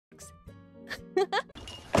How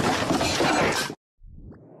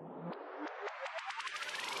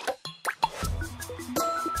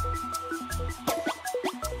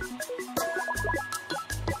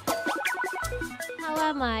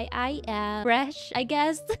am I? I am fresh, I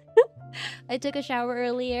guess. I took a shower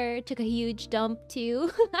earlier, took a huge dump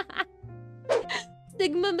too.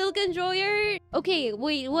 Sigma milk enjoyer? Okay,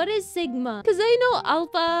 wait, what is Sigma? Because I know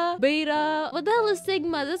Alpha, Beta. What the hell is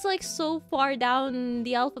Sigma? That's like so far down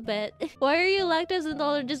the alphabet. Why are you lactose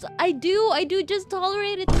intolerant? Just I do just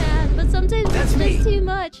tolerate it, man. But sometimes it's just too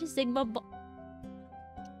much. Sigma.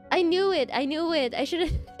 I knew it. I should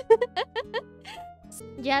have.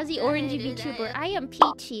 Jazzy orangey VTuber. I am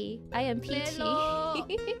peachy.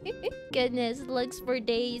 Goodness, legs for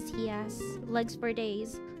days. Yes, legs for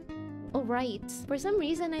days. Oh right. For some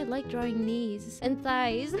reason, I like drawing knees and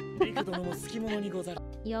thighs.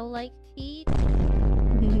 Y'all like feet?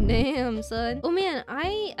 Damn, son. Oh man,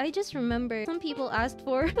 I just remember some people asked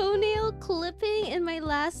for toenail clipping in my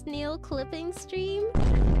last nail clipping stream.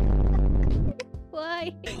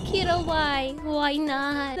 Why? Kiddo, why? Why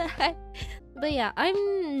not? But yeah,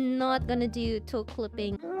 I'm not gonna do toe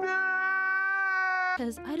clipping.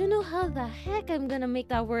 Because I don't know how the heck I'm gonna make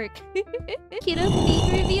that work. Kiddo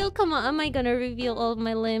feet reveal? Come on, am I gonna reveal all of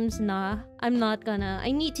my limbs? Nah, I'm not gonna.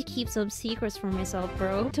 I need to keep some secrets for myself,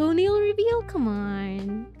 bro. Toenail reveal? Come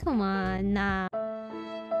on. Come on, nah.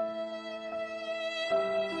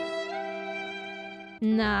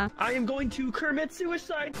 Nah. I am going to commit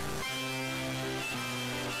suicide.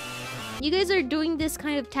 You guys are doing this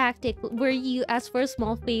kind of tactic where you ask for a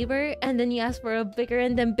small favor and then you ask for a bigger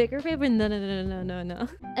and then bigger favor. No.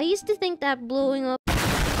 I used to think that blowing up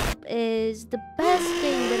is the best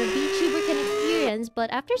thing that a VTuber can experience,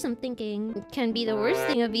 but after some thinking, it can be the worst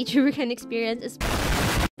thing a VTuber can experience,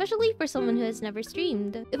 especially for someone who has never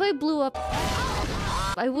streamed. If I blew up,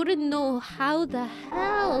 I wouldn't know how the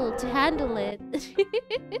hell to handle it.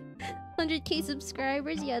 100k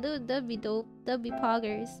subscribers? Yeah, that'd be dope. That'd be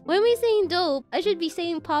poggers. Why am I saying dope? I should be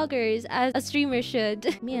saying poggers as a streamer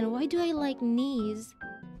should. Man, why do I like knees?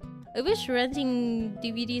 I wish renting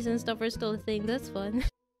DVDs and stuff are still a thing. That's fun.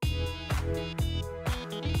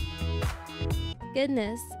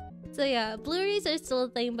 Goodness. So yeah, Blu-rays are still a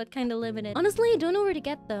thing, but kind of limited. Honestly, I don't know where to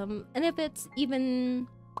get them. And if it's even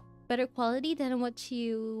better quality than what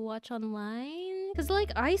you watch online. Because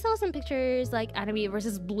like I saw some pictures like anime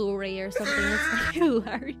versus Blu-ray or something. It's like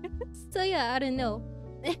hilarious. So yeah, I don't know.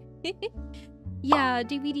 Yeah,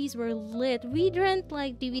 DVDs were lit. We'd rent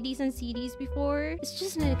like DVDs and CDs before. It's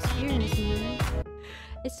just an experience, man.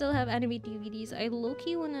 I still have anime DVDs. I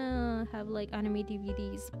low-key wanna have like anime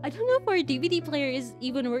DVDs. I don't know if our DVD player is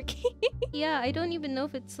even working. Yeah, I don't even know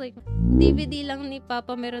if it's like DVD lang ni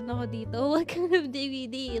Papa meron ako dito. What kind of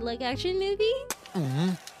DVD? Like action movie?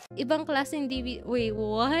 Ibang klaseng DVD. Wait,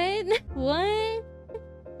 what? What?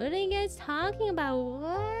 What are you guys talking about?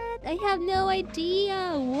 What? I have no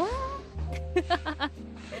idea. What?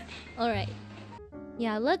 Alright.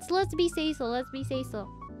 Yeah, let's be say so. Let's be say so.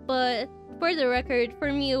 But for the record,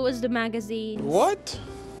 for me it was the magazines. What?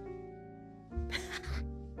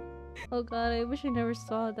 Oh god, I wish I never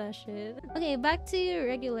saw that shit. Okay, back to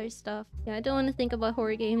regular stuff. Yeah, I don't want to think about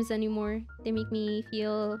horror games anymore. They make me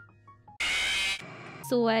feel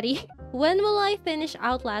sweaty. When will I finish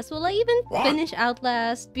Outlast? Will I even finish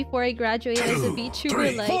Outlast before I graduate as a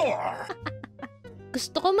VTuber? Like,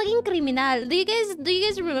 gusto ko maging kriminal. Do you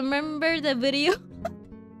guys remember the video?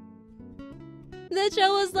 That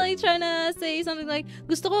show was like trying to say something like,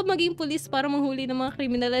 gusto ko maging police para manghuli ng mga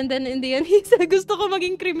kriminal, and then in the end he said, gusto ko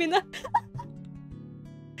maging kriminal.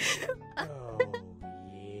 Oh,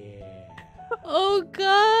 yeah. Oh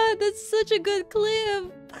god, that's such a good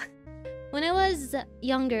clip. When I was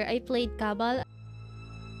younger, I played Kabal.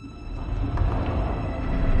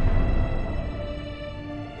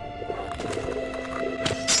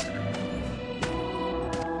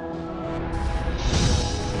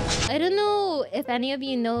 I don't know if any of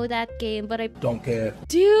you know that game, but I Don't care.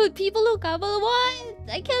 Dude, people know Kabal. What?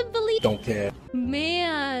 I can't believe. Don't care.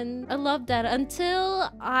 Man, I love that. Until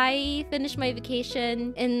I finished my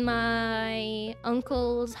vacation in my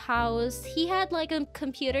uncle's house, he had like a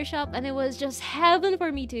computer shop and it was just heaven for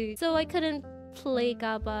me too. So I couldn't play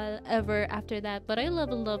Kabal ever after that, but I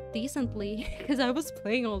leveled up decently because I was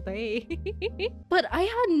playing all day. But I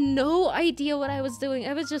had no idea what I was doing.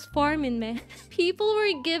 I was just farming, man. People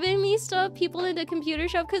were giving me stuff, people in the computer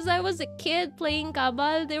shop, because I was a kid playing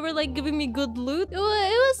Kabal. They were like giving me good loot. It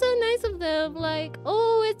was so nice of them. Like,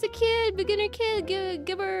 oh, it's a kid, beginner kid,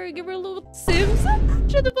 give her loot. Sims?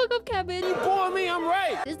 Shut the fuck up, Cabin. You bore me, I'm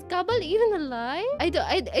right. Is Kabal even alive? I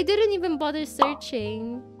didn't even bother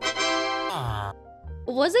searching.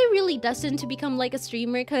 Was I really destined to become like a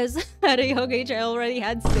streamer? Because at a young age, I already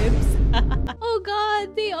had Sims. Oh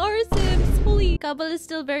god, they are Sims. Holy, Kabul is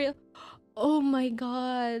still very... Oh my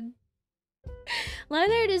god.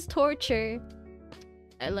 Leonard is torture.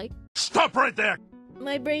 I like... Stop right there!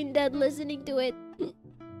 My brain dead listening to it.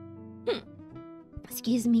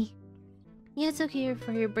 Excuse me. Yeah, it's okay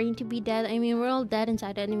for your brain to be dead. I mean, we're all dead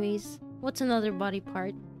inside anyways. What's another body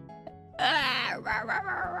part?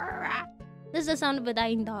 This is the sound of a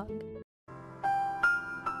dying dog.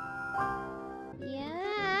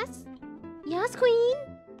 Yes. Yes, queen.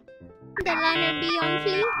 The Leonard be on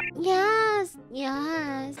fleek. Yes.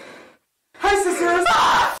 Yes. Hi, sisters!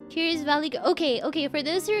 Here's Valley. Okay. For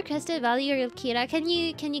those who requested Valley or Kira, can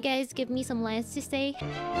you guys give me some lines to say?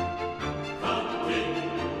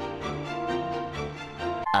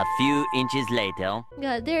 A few inches later.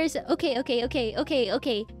 God, there's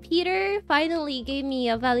okay. Peter finally gave me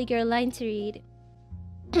a Valley Girl line to read.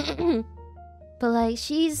 But like,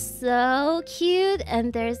 she's so cute,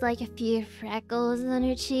 and there's like a few freckles on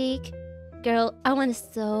her cheek. Girl, I want to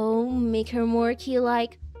so make her more cute.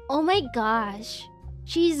 Like, oh my gosh,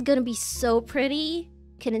 she's gonna be so pretty.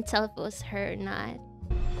 Couldn't tell if it was her or not.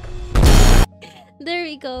 There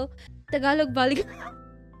we go. Tagalog balik.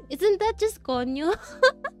 Isn't that just konyo?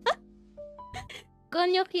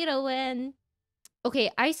 Konyo Kirawen. Okay,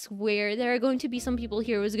 I swear there are going to be some people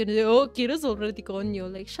here who's gonna say, oh, Kira's already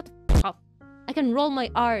konyo. Like, shut the f up. I can roll my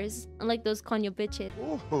R's, unlike those konyo bitches.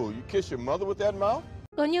 Ooh, you kiss your mother with that mouth?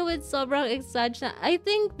 Konyo with sobrang exaggerate. I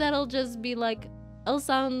think that'll just be like, I'll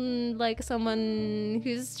sound like someone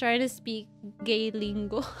who's trying to speak gay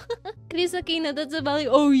lingo. Chris Aquino, that's about like,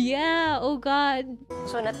 oh yeah, oh god.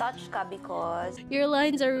 So na-touch ka because... Your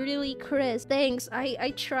lines are really crisp. Thanks,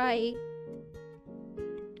 I try.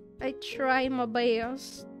 I try my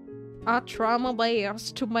best. I try my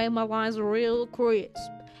best to make my lines real crisp.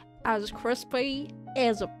 As crispy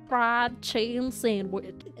as a fried chicken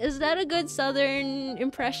sandwich. Is that a good southern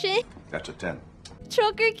impression? That's a 10.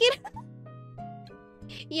 Trucker kid.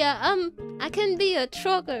 Yeah, I can be a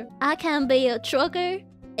trucker. I can be a trucker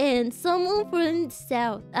and someone from the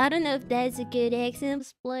south. I don't know if that's a good accent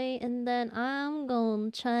display. And then I'm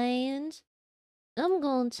gonna change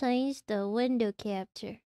the window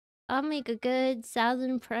capture. I'll make a good southern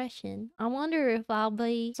impression. I wonder if I'll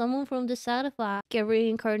be someone from the south if I get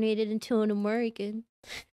reincarnated into an American.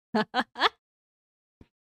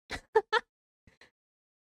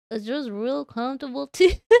 It's just real comfortable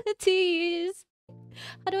to use.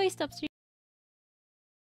 How do I stop streaming?